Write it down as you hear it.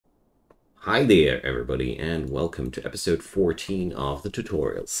Hi there, everybody, and welcome to episode 14 of the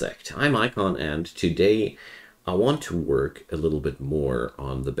tutorial sect. I'm Icon, and today I want to work a little bit more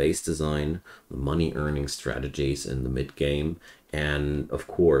on the base design, the money earning strategies in the mid game, and of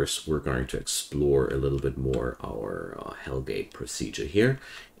course, we're going to explore a little bit more our Hellgate procedure here.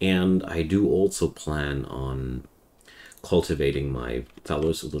 And I do also plan on cultivating my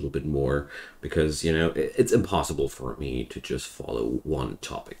fellows a little bit more because, you know, it's impossible for me to just follow one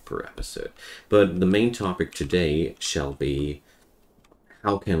topic per episode. But the main topic today shall be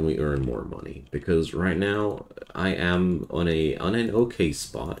how can we earn more money? Because right now I am on an okay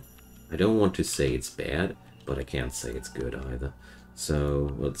spot. I don't want to say it's bad, but I can't say it's good either.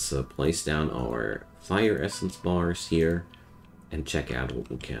 So let's place down our fire essence bars here and check out what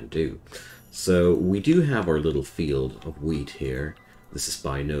we can do. So we do have our little field of wheat here. This is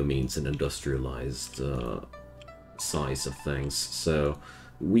by no means an industrialized size of things, so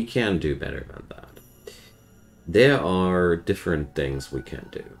we can do better than that. There are different things we can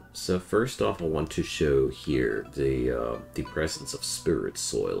do. So first off, I want to show here the presence of spirit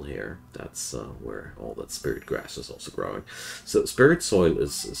soil here. That's where all that spirit grass is also growing. So spirit soil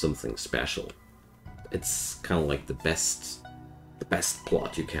is something special. It's kind of like the best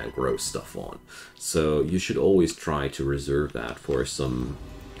plot you can grow stuff on. So you should always try to reserve that for some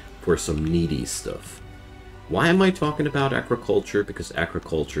needy stuff. Why am I talking about agriculture? Because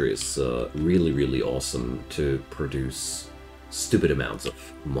agriculture is really awesome to produce stupid amounts of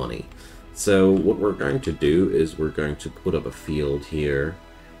money. So what we're going to do is we're going to put up a field here,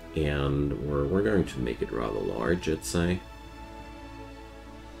 and we're going to make it rather large, I'd say.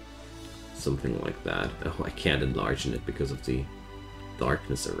 Something like that. Oh, I can't enlarge it because of the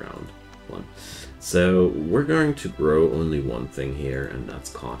darkness around one. So we're going to grow only one thing here, and that's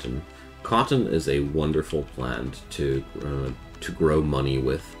cotton. Cotton is a wonderful plant to grow money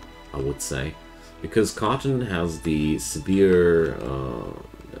with, I would say, because cotton has the severe,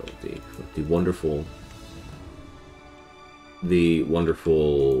 the wonderful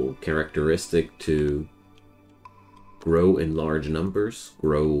characteristic to grow in large numbers,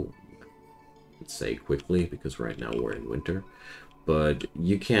 grow, let's say, quickly, because right now we're in winter. But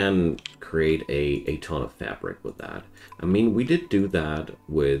you can create a ton of fabric with that. I mean, we did do that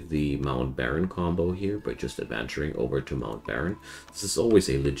with the Mount Barren combo here, by just adventuring over to Mount Barren. This is always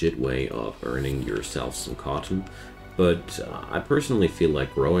a legit way of earning yourself some cotton, but I personally feel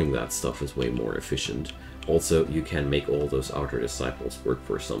like growing that stuff is way more efficient. Also, you can make all those outer disciples work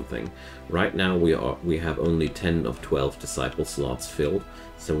for something. Right now we have only 10 of 12 disciple slots filled,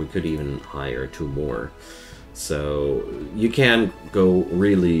 so we could even hire 2 more. So you can go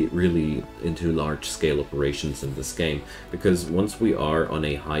really into large-scale operations in this game, because once we are on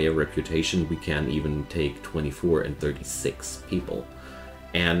a higher reputation, we can even take 24 and 36 people.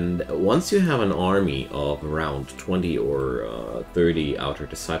 And once you have an army of around 20 or 30 outer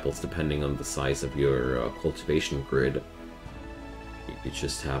disciples, depending on the size of your cultivation grid, you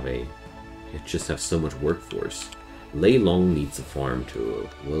just have so much workforce. Lei Long needs a farm too.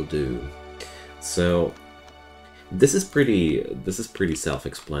 Will do. So this is pretty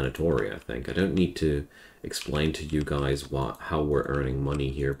self-explanatory, I think. I don't need to explain to you guys how we're earning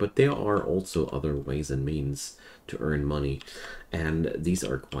money here, but there are also other ways and means to earn money, and these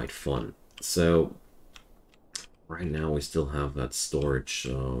are quite fun. So right now we still have that storage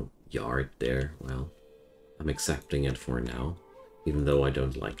yard there. Well, I'm accepting it for now, even though I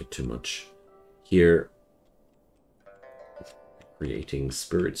don't like it too much. Here, creating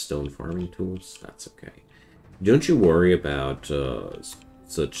spirit stone farming tools, that's okay. Don't you worry about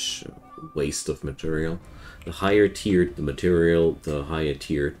such waste of material. The higher tiered the material, the higher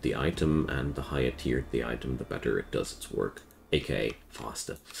tiered the item, and the higher tiered the item, the better it does its work, aka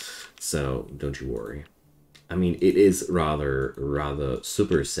faster. So don't you worry. I mean, it is rather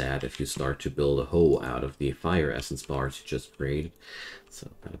super sad if you start to build a hole out of the fire essence bars you just created. So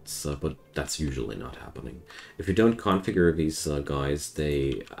that's but that's usually not happening. If you don't configure these guys,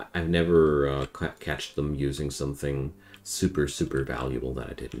 I've never catched them using something super valuable that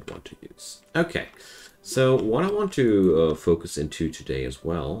I didn't want to use. Okay, so what I want to focus into today as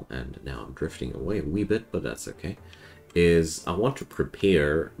well, and now I'm drifting away a wee bit, but that's okay, is I want to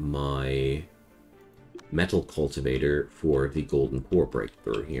prepare my metal cultivator for the golden core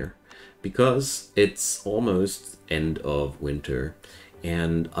breakthrough here, because it's almost end of winter,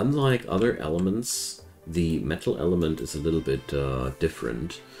 and unlike other elements, the metal element is a little bit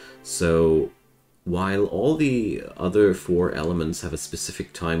different. So while all the other 4 elements have a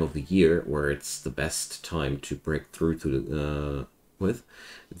specific time of the year where it's the best time to break through to with,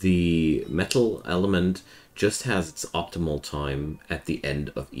 the metal element just has its optimal time at the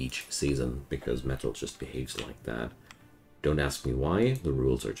end of each season, because metal just behaves like that. Don't ask me why, the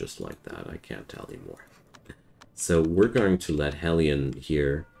rules are just like that, I can't tell you more. So we're going to let Hellion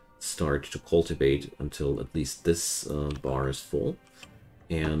here start to cultivate until at least this bar is full.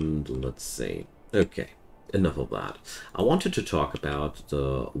 And let's see. Okay, enough of that. I wanted to talk about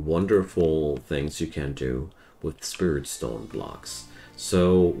the wonderful things you can do with Spirit Stone blocks.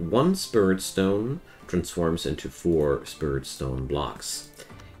 So one Spirit Stone transforms into 4 Spirit Stone blocks.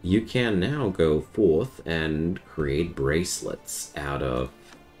 You can now go forth and create bracelets out of...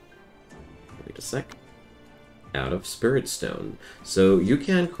 Wait a sec. Out of Spirit Stone. So you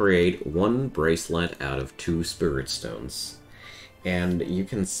can create 1 bracelet out of 2 Spirit Stones. And you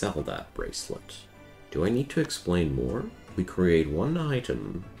can sell that bracelet. Do I need to explain more? We create 1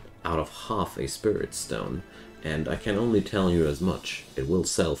 item out of half a Spirit Stone, and I can only tell you as much. It will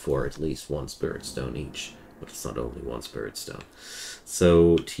sell for at least 1 Spirit Stone each, but it's not only 1 Spirit Stone.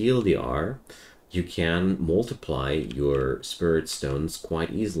 So TLDR, you can multiply your Spirit Stones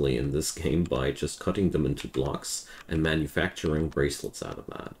quite easily in this game by just cutting them into blocks and manufacturing bracelets out of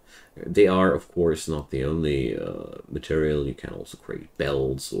that. They are, of course, not the only material. You can also create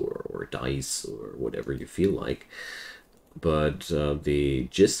bells or dice or whatever you feel like. But the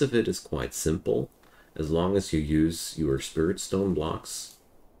gist of it is quite simple. As long as you use your Spirit Stone blocks,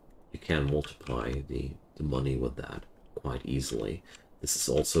 you can multiply the money with that quite easily. This is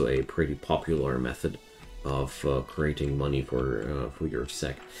also a pretty popular method of creating money for your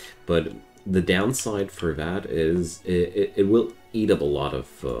sect. But the downside for that is it will eat up a lot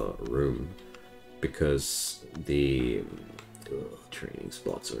of room, because the training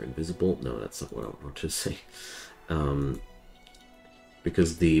spots are invisible. No, that's not what I want to say.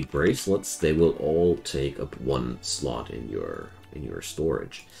 Because the bracelets, they will all take up 1 slot in your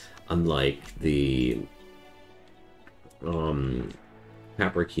storage, unlike the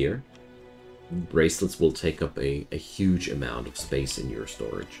fabric here. Bracelets will take up a huge amount of space in your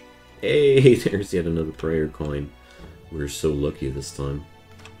storage. Hey, there's yet another prayer coin. We're so lucky this time.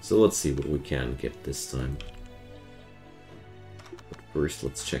 So let's see what we can get this time. But first,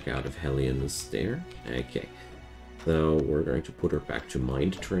 let's check out if Hellion is there. Okay. So we're going to put her back to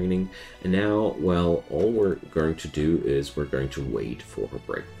mind training. And now, well, all we're going to do is we're going to wait for her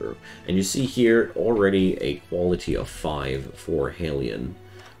breakthrough. And you see here already a quality of 5 for Hellion,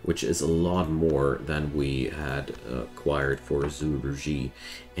 which is a lot more than we had acquired for Zoology.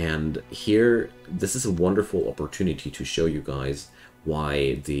 And here, this is a wonderful opportunity to show you guys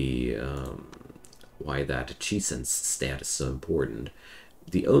why the why that chi sense stat is so important.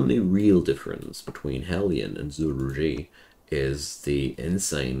 The only real difference between Hellion and Zoology is the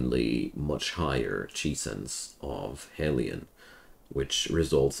insanely much higher chi sense of Hellion, which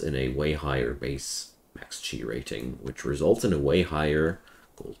results in a way higher base max chi rating, which results in a way higher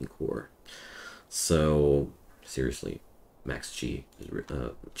golden core. So seriously, max chi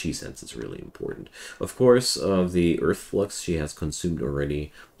sense is really important. Of course, the earth flux she has consumed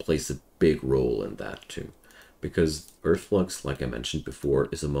already plays a big role in that too, because earth flux, like I mentioned before,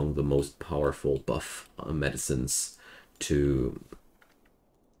 is among the most powerful buff medicines to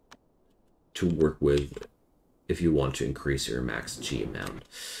work with if you want to increase your max chi amount.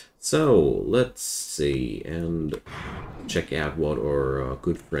 So let's see and check out what our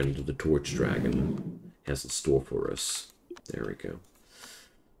good friend the Torch Dragon has in store for us. There we go.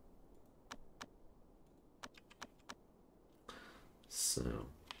 So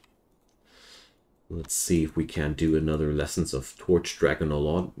let's see if we can do another lessons of Torch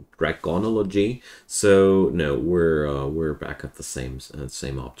Dragonology. So no, we're back at the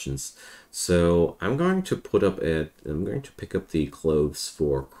same options. So I'm going to pick up the clothes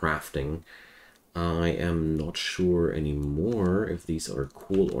for crafting. I am not sure anymore if these are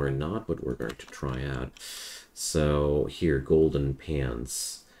cool or not, but we're going to try out. So here, golden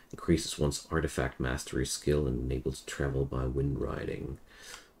pants increases one's artifact mastery skill and enables travel by wind riding.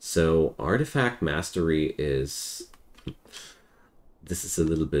 So artifact mastery is, this is a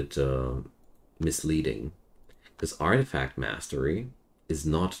little bit misleading, because artifact mastery is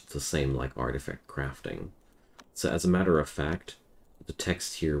not the same like artifact crafting. So as a matter of fact, the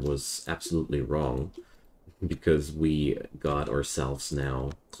text here was absolutely wrong, because we got ourselves now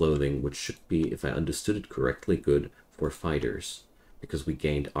clothing which should be, if I understood it correctly, good for fighters, because we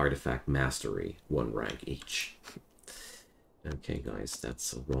gained artifact mastery 1 rank each. Okay, guys,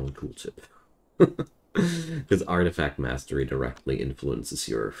 that's a wrong tooltip. Because artifact mastery directly influences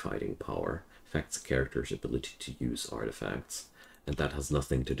your fighting power, affects a character's ability to use artifacts, and that has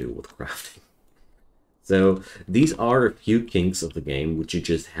nothing to do with crafting. So these are a few kinks of the game which you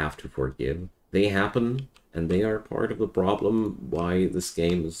just have to forgive. They happen, and they are part of the problem why this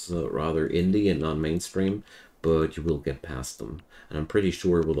game is rather indie and non-mainstream, but you will get past them. And I'm pretty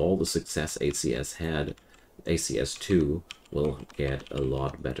sure with all the success ACS had, ACS2 will get a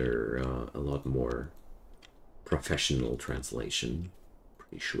lot better, a lot more professional translation.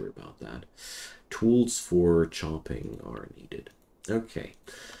 Pretty sure about that. Tools for chopping are needed. Okay.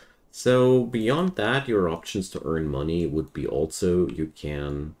 So beyond that, your options to earn money would be also, you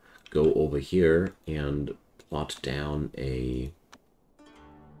can go over here and plot down a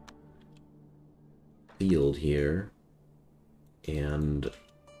field here and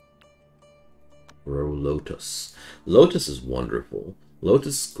grow lotus. Lotus is wonderful.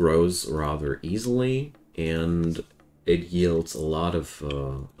 Lotus grows rather easily and it yields a lot of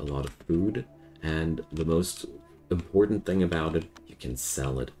food. And the most important thing about it, you can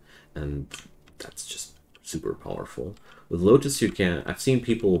sell it, and that's just super powerful. With lotus, you can. I've seen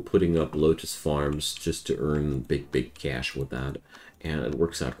people putting up lotus farms just to earn big cash with that, and it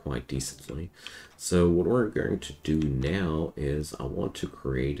works out quite decently. So what we're going to do now is I want to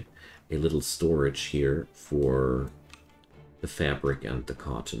create a little storage here for the fabric and the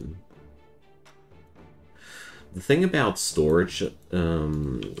cotton. The thing about storage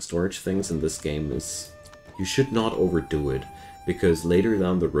things in this game is you should not overdo it, because later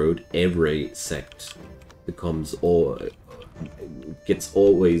down the road every sect becomes gets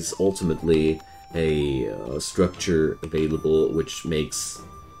always ultimately a structure available which makes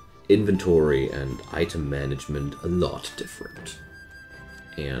inventory and item management a lot different.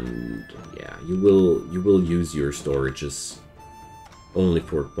 And yeah, you will use your storages only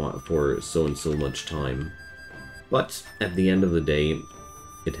for so and so much time. But at the end of the day,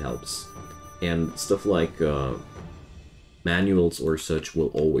 it helps. And stuff like manuals or such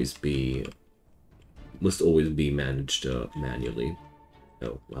must always be managed manually.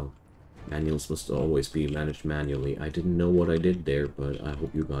 Oh, well, manuals must always be managed manually. I didn't know what I did there, but I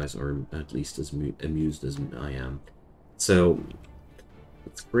hope you guys are at least as amused as I am. So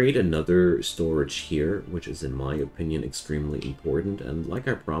let's create another storage here, which is, in my opinion, extremely important. And like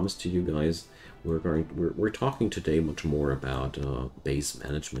I promised to you guys, we're talking today much more about base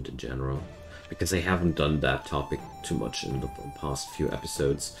management in general, because I haven't done that topic too much in the past few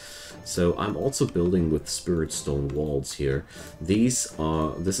episodes. So I'm also building with spirit stone walls here. This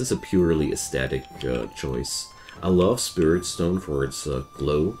is a purely aesthetic choice. I love spirit stone for its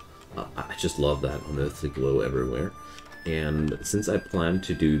glow. I just love that unearthly glow everywhere. And since I plan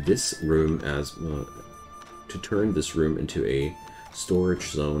to do this room as to turn this room into a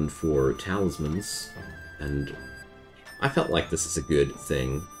storage zone for talismans, and I felt like this is a good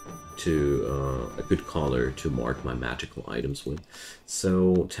thing to a good color to mark my magical items with.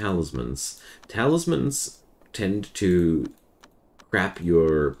 So talismans tend to crap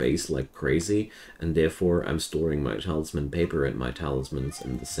your base like crazy, and therefore I'm storing my talisman paper and my talismans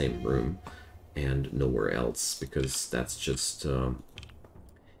in the same room and nowhere else, because that's just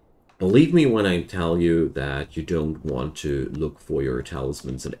believe me when I tell you that you don't want to look for your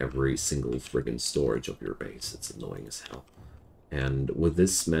talismans in every single friggin' storage of your base. It's annoying as hell. And with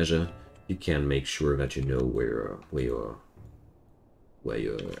this measure, you can make sure that you know where your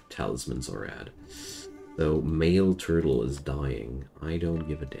talismans are at. So male turtle is dying. I don't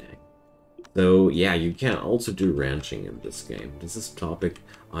give a dang. So yeah, you can also do ranching in this game. This is a topic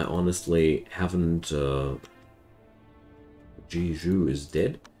I honestly haven't... Jiju is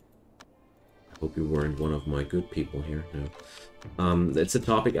dead? I hope you weren't one of my good people here. No. It's a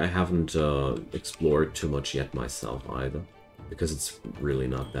topic I haven't explored too much yet myself either, because it's really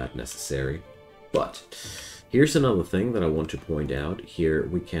not that necessary. But here's another thing that I want to point out. Here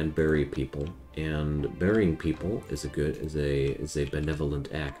we can bury people, and burying people is a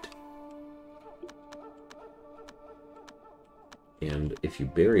benevolent act. And if you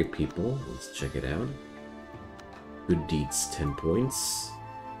bury people, let's check it out. Good deeds, 10 points.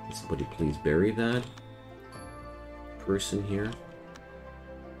 Can somebody please bury that person here?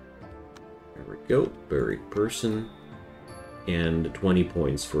 There we go, buried person. And 20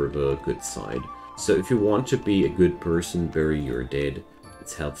 points for the good side. So if you want to be a good person, bury your dead.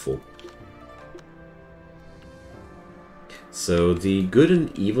 It's helpful. So the good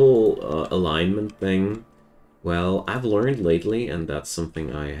and evil alignment thing, well, I've learned lately, and that's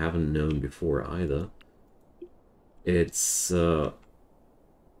something I haven't known before either. It's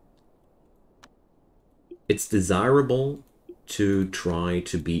desirable to try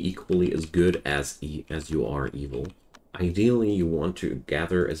to be equally as good as you are evil. Ideally, you want to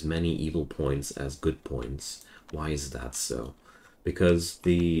gather as many evil points as good points. Why is that so? Because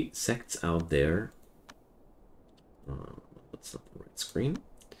the sects out there... that's not the right screen.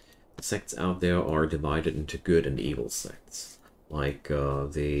 sects out there are divided into good and evil sects. Like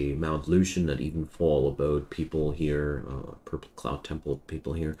the Mount Lucian and even Fall Abode people here, Purple Cloud Temple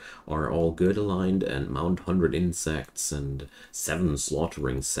people here, are all good aligned, and Mount 100 Insects and Seven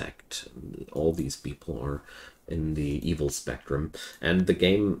Slaughtering Sect, all these people are in the evil spectrum. And the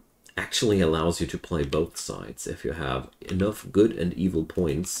game actually allows you to play both sides. If you have enough good and evil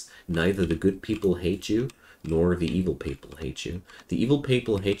points, neither the good people hate you, nor the evil people hate you. The evil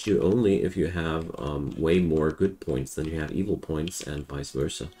people hate you only if you have way more good points than you have evil points, and vice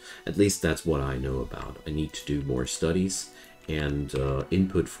versa. At least that's what I know about. I need to do more studies, and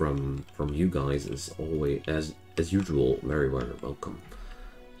input from you guys is always, as usual, very, very welcome.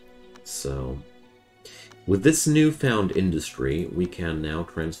 So, with this newfound industry, we can now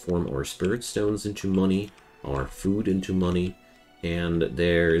transform our spirit stones into money, our food into money, and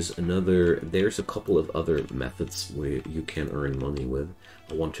there's a couple of other methods where you can earn money with.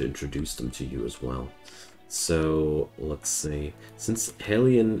 I want to introduce them to you as well. So let's see. Since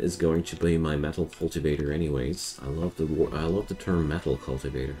Hellion is going to be my metal cultivator anyways, I love the term metal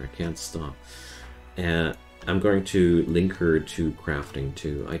cultivator. I can't stop. I'm going to link her to crafting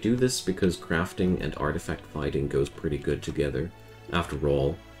too. I do this because crafting and artifact fighting goes pretty good together. After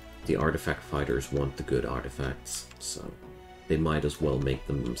all, the artifact fighters want the good artifacts, so they might as well make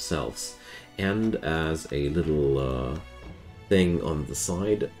them themselves. And as a little thing on the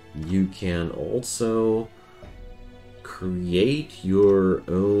side, you can also create your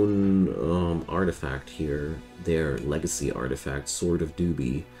own artifact here. Their legacy artifacts, Sword of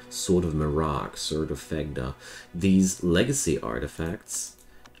Dubi, Sword of Merak, Sword of Fegda. These legacy artifacts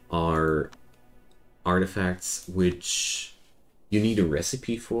are artifacts which you need a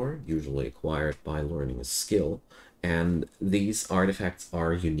recipe for, usually acquired by learning a skill. And these artifacts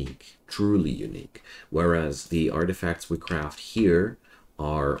are unique, truly unique, whereas the artifacts we craft here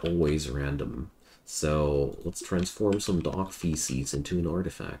are always random. So let's transform some dog feces into an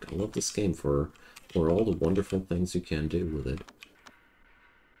artifact. I love this game for all the wonderful things you can do with it.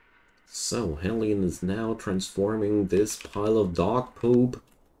 So Hellion is now transforming this pile of dog poop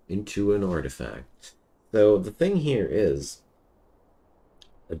into an artifact. So the thing here is,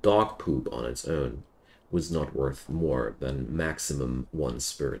 a dog poop on its own was not worth more than maximum 1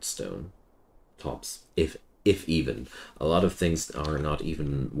 spirit stone. Tops. If even. A lot of things are not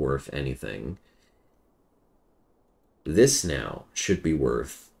even worth anything. This now should be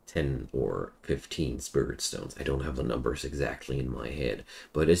worth 10 or 15 spirit stones. I don't have the numbers exactly in my head.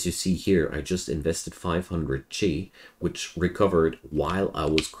 But as you see here, I just invested 500 chi, which recovered while I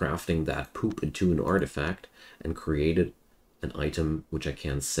was crafting that poop into an artifact, and created an item which I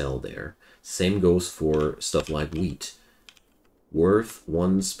can sell there. Same goes for stuff like wheat. Worth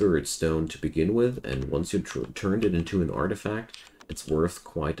 1 spirit stone to begin with, and once you turned it into an artifact, it's worth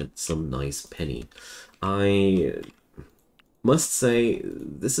quite some nice penny. I must say,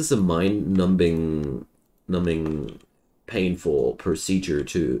 this is a mind-numbing, painful procedure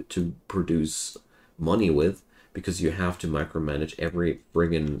to produce money with, because you have to micromanage every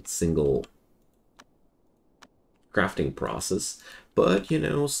friggin' single crafting process. But, you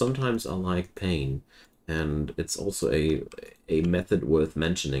know, sometimes I like pain, and it's also a method worth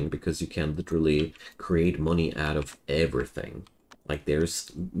mentioning, because you can literally create money out of everything. Like,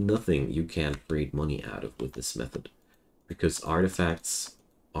 there's nothing you can't create money out of with this method, because artifacts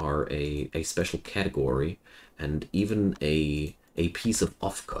are a special category, and even a piece of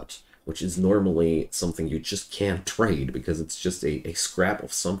offcut, which is normally something you just can't trade because it's just a scrap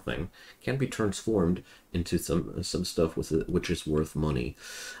of something, can be transformed into some stuff which is worth money.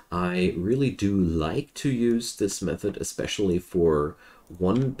 I really do like to use this method, especially for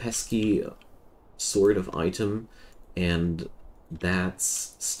one pesky sort of item, and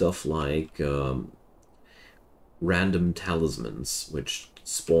that's stuff like random talismans, which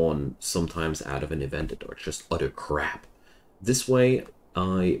spawn sometimes out of an event or just utter crap. This way,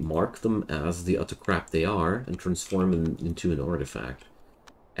 I mark them as the utter crap they are and transform them into an artifact.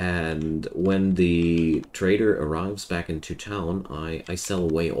 And when the trader arrives back into town, I sell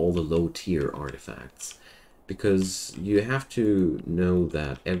away all the low-tier artifacts. Because you have to know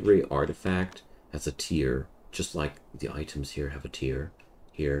that every artifact has a tier, just like the items here have a tier.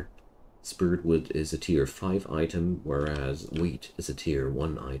 Here, Spirit Wood is a tier 5 item, whereas Wheat is a tier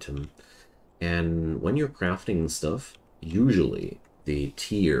 1 item. And when you're crafting stuff, usually the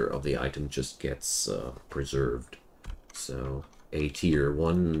tier of the item just gets preserved. So a tier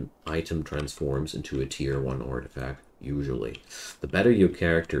 1 item transforms into a tier 1 artifact, usually. The better your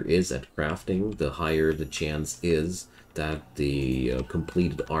character is at crafting, the higher the chance is that the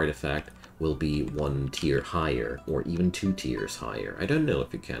completed artifact will be one tier higher, or even 2 tiers higher. I don't know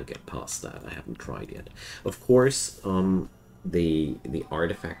if you can get past that. I haven't tried yet. Of course, the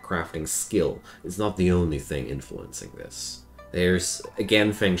artifact crafting skill is not the only thing influencing this. There's,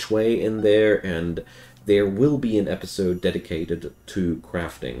 again, Feng Shui in there, and there will be an episode dedicated to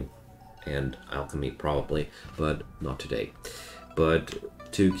crafting and alchemy, probably, but not today. But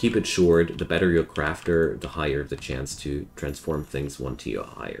to keep it short, the better your crafter, the higher the chance to transform things one tier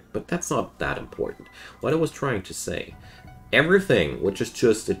higher. But that's not that important. What I was trying to say, everything which is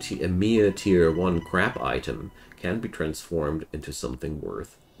just a mere tier 1 crap item can be transformed into something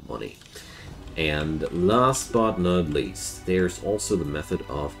worth money. And last but not least, there's also the method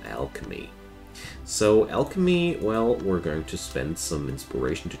of alchemy. So alchemy, well, we're going to spend some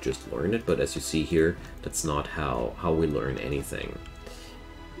inspiration to just learn it, but as you see here, that's not how we learn anything.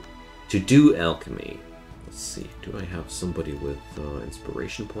 To do alchemy, let's see, do I have somebody with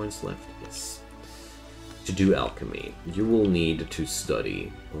inspiration points left? Yes. To do alchemy, you will need to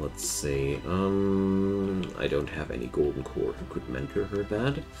study, let's say, I don't have any golden core who could mentor her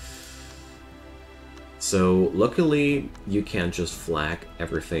that. So luckily, you can't just flag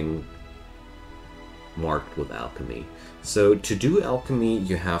everything marked with alchemy. So to do alchemy,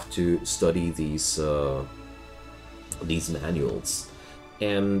 you have to study these manuals.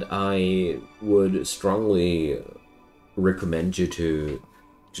 And I would strongly recommend you to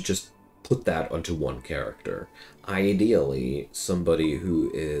just put that onto one character. Ideally, somebody who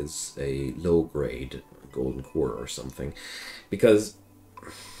is a low-grade golden core or something. Because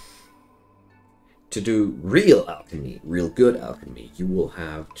to do real alchemy, real good alchemy, you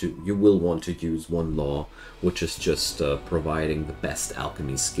will want to use one law, which is just providing the best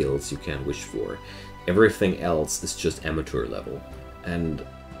alchemy skills you can wish for. Everything else is just amateur level. And,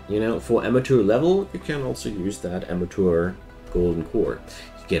 you know, for amateur level, you can also use that amateur golden core.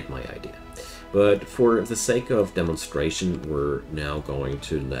 You get my idea. But for the sake of demonstration, we're now going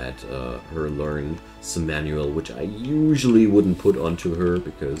to let her learn some manual, which I usually wouldn't put onto her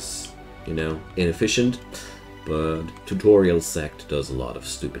because, you know, inefficient. But Tutorial Sect does a lot of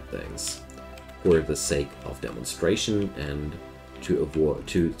stupid things for the sake of demonstration and to avoid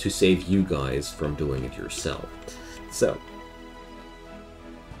to save you guys from doing it yourself. So,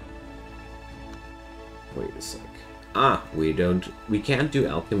 wait a sec. We can't do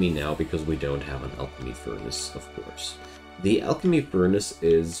alchemy now because we don't have an alchemy furnace, of course. The alchemy furnace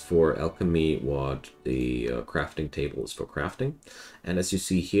is for alchemy what the crafting table is for crafting. And as you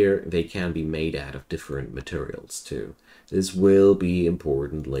see here, they can be made out of different materials too. This will be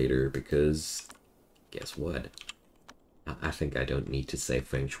important later because, guess what? I think I don't need to say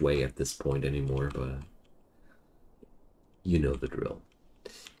Feng Shui at this point anymore, but you know the drill.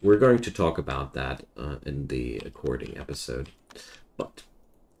 We're going to talk about that in the according episode, but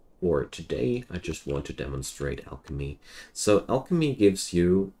for today, I just want to demonstrate alchemy. So alchemy gives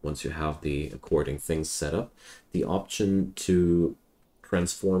you, once you have the according things set up, the option to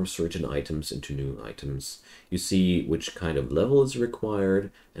transform certain items into new items. You see which kind of level is required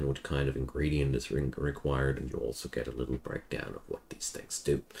and what kind of ingredient is required, and you also get a little breakdown of what these things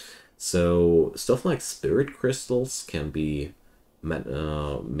do. So stuff like spirit crystals can be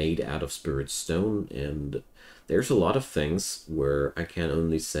made out of spirit stone, and there's a lot of things where I can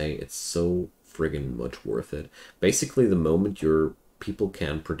only say it's so friggin' much worth it. Basically, the moment your people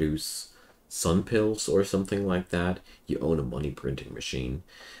can produce sun pills or something like that, you own a money printing machine.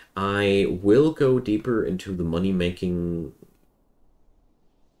 I will go deeper into the money making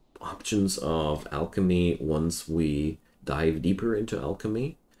options of alchemy once we dive deeper into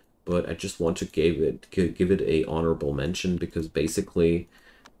alchemy. But I just want to give it a honorable mention because basically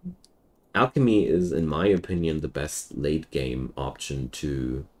alchemy is, in my opinion, the best late game option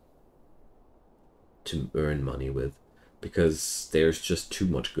to earn money with, because there's just too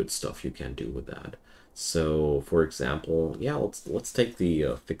much good stuff you can do with that. So, for example, yeah, let's take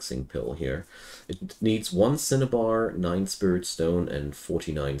the fixing pill here. It needs 1 cinnabar, 9 spirit stone, and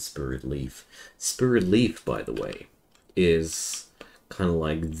 49 spirit leaf. Spirit leaf, by the way, is kind of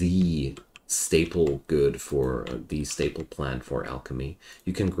like the staple good for the staple plant for alchemy.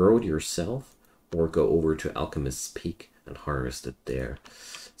 You can grow it yourself or go over to Alchemist's Peak and harvest it there.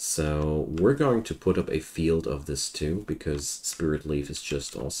 So we're going to put up a field of this too, because spirit leaf is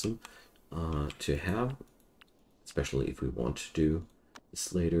just awesome to have, especially if we want to do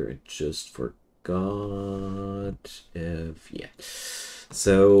this later. I just forgot if, yeah.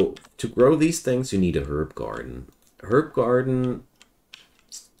 So to grow these things, you need a herb garden. Herb garden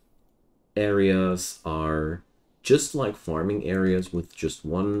areas are just like farming areas with just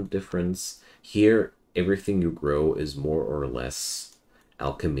one difference. Here, everything you grow is more or less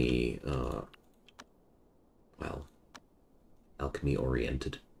alchemy, well, alchemy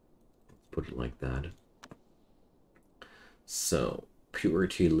oriented. Put it like that. So,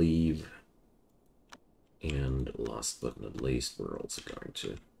 purity leave. And last but not least, we're also going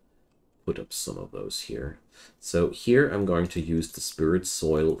to put up some of those here. So here I'm going to use the spirit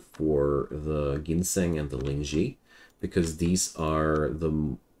soil for the ginseng and the lingji, because these are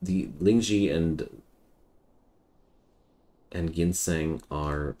the lingji and ginseng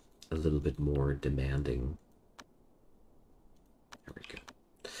are a little bit more demanding. There we go.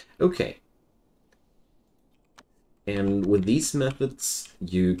 Okay. And with these methods,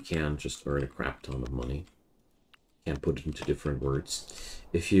 you can just earn a crap ton of money. Can't put it into different words.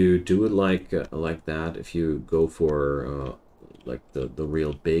 If you do it like that, if you go for like the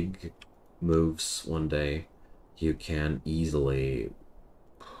real big moves one day, you can easily,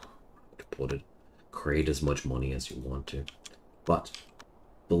 to put it, create as much money as you want to. But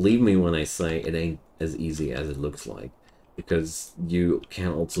believe me when I say it ain't as easy as it looks like, because you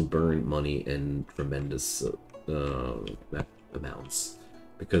can also burn money in tremendous amounts.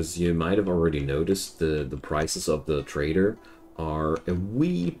 Because you might have already noticed the prices of the trader are a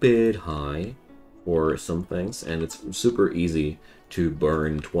wee bit high for some things, and it's super easy to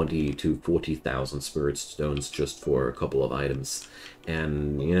burn 20 to 40,000 spirit stones just for a couple of items.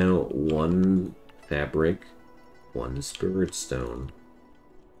 And you know, one fabric, one spirit stone,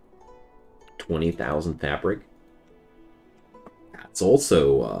 20,000 fabric. It's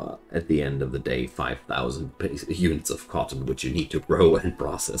also, at the end of the day, 5,000 units of cotton, which you need to grow and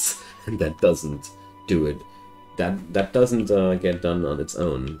process, and that doesn't do it. That doesn't get done on its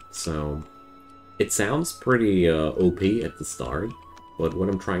own. So it sounds pretty OP at the start, but what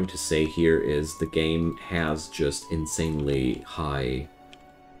I'm trying to say here is the game has just insanely high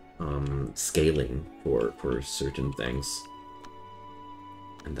scaling for certain things.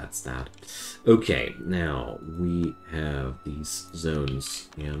 And that's that. Okay, now we have these zones,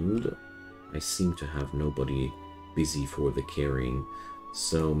 and I seem to have nobody busy for the carrying.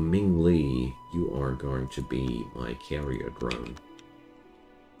 So Ming Li, you are going to be my carrier drone.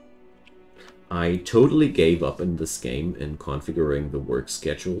 I totally gave up in this game in configuring the work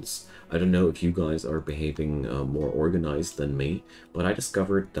schedules. I don't know if you guys are behaving more organized than me, but I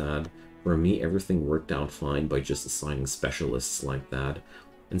discovered that for me everything worked out fine by just assigning specialists like that.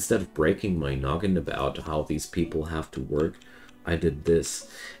 Instead of breaking my noggin about how these people have to work, I did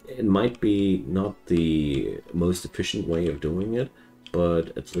this. It might be not the most efficient way of doing it,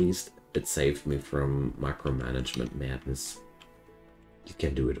 but at least it saved me from micromanagement madness. You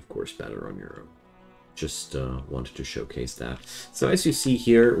can do it, of course, better on your own. Just wanted to showcase that. So as you see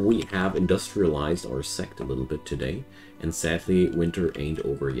here, we have industrialized our sect a little bit today, and sadly, winter ain't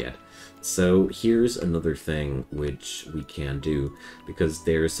over yet. So here's another thing which we can do, because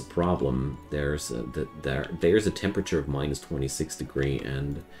there's a problem. There's a temperature of -26 degrees,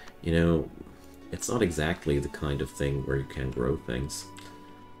 and you know, it's not exactly the kind of thing where you can grow things.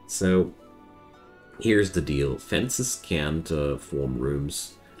 So here's the deal: fences can't form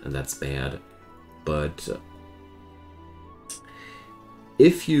rooms, and that's bad. But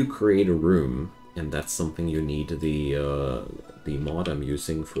if you create a room, and that's something you need the mod I'm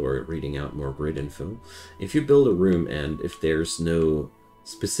using for reading out more grid info. If you build a room and if there's no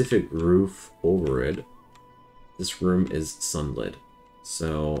specific roof over it, this room is sunlit.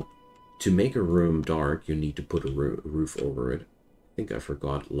 So to make a room dark, you need to put a roof over it. I think I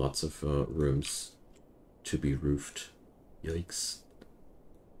forgot lots of rooms to be roofed. Yikes.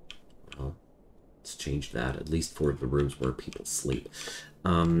 Well, let's change that, at least for the rooms where people sleep.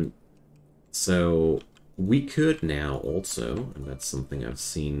 So we could now also, and that's something I've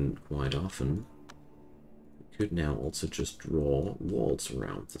seen quite often, we could now also just draw walls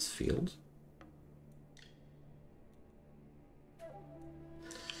around this field.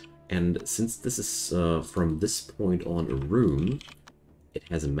 And since this is from this point on a room, it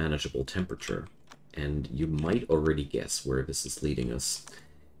has a manageable temperature. And you might already guess where this is leading us.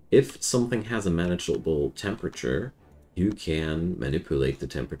 If something has a manageable temperature, you can manipulate the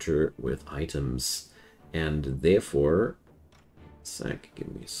temperature with items. And therefore,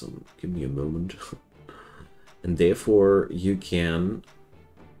 give me a moment. And therefore, you can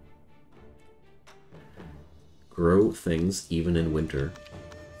grow things even in winter.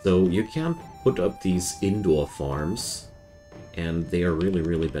 So you can put up these indoor farms, and they are really,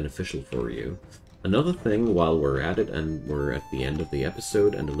 really beneficial for you. Another thing, while we're at it, and we're at the end of the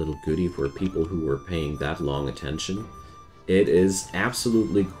episode, and a little goodie for people who are paying that long attention, it is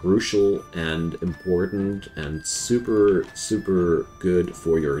absolutely crucial and important and super, super good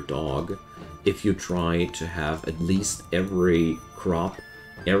for your dog if you try to have at least every crop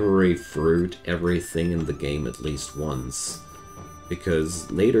every fruit, everything in the game at least once. Because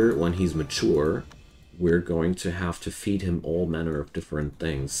later, when he's mature, we're going to have to feed him all manner of different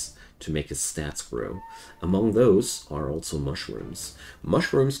things to make his stats grow. Among those are also mushrooms.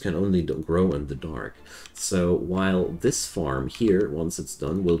 Mushrooms can only grow in the dark. So while this farm here, once it's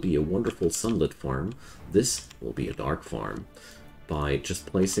done, will be a wonderful sunlit farm, this will be a dark farm. By just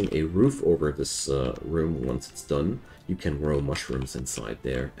placing a roof over this room once it's done, you can grow mushrooms inside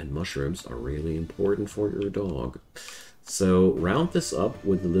there, and mushrooms are really important for your dog. So round this up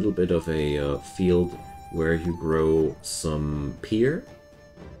with a little bit of a field where you grow some pear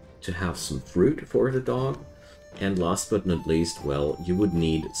to have some fruit for the dog. And last but not least, well, you would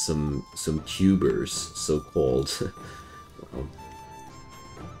need some tubers, so-called well,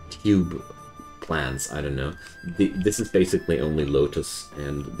 tube plants, I don't know. This is basically only lotus,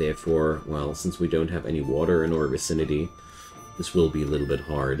 and therefore, well, since we don't have any water in our vicinity, this will be a little bit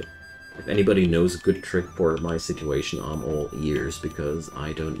hard. If anybody knows a good trick for my situation, I'm all ears, because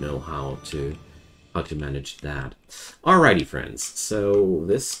I don't know how to manage that. Alrighty, friends, so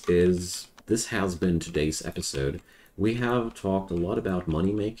this has been today's episode. We have talked a lot about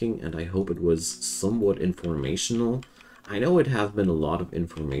money making, and I hope it was somewhat informational. I know it has been a lot of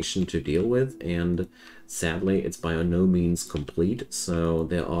information to deal with, and sadly it's by no means complete, so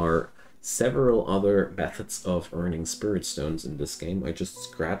there are several other methods of earning spirit stones in this game. I just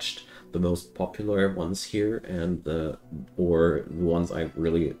scratched the most popular ones here, and or the ones I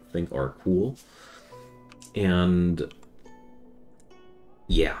really think are cool. And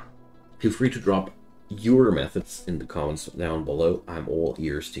yeah, feel free to drop your methods in the comments down below. I'm all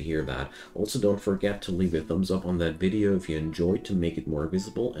ears to hear that. Also, don't forget to leave a thumbs up on that video if you enjoyed, to make it more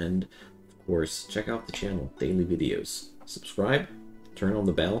visible, and of course check out the channel, daily videos. Subscribe, turn on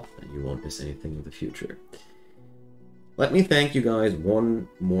the bell, and you won't miss anything in the future. Let me thank you guys one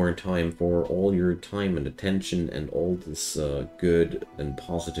more time for all your time and attention and all this good and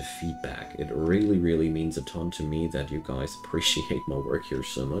positive feedback. It really means a ton to me that you guys appreciate my work here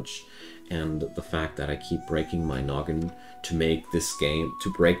so much, and the fact that I keep breaking my noggin to break this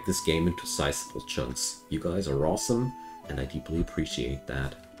game into sizable chunks. You guys are awesome, and I deeply appreciate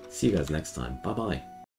that. See you guys next time. Bye bye.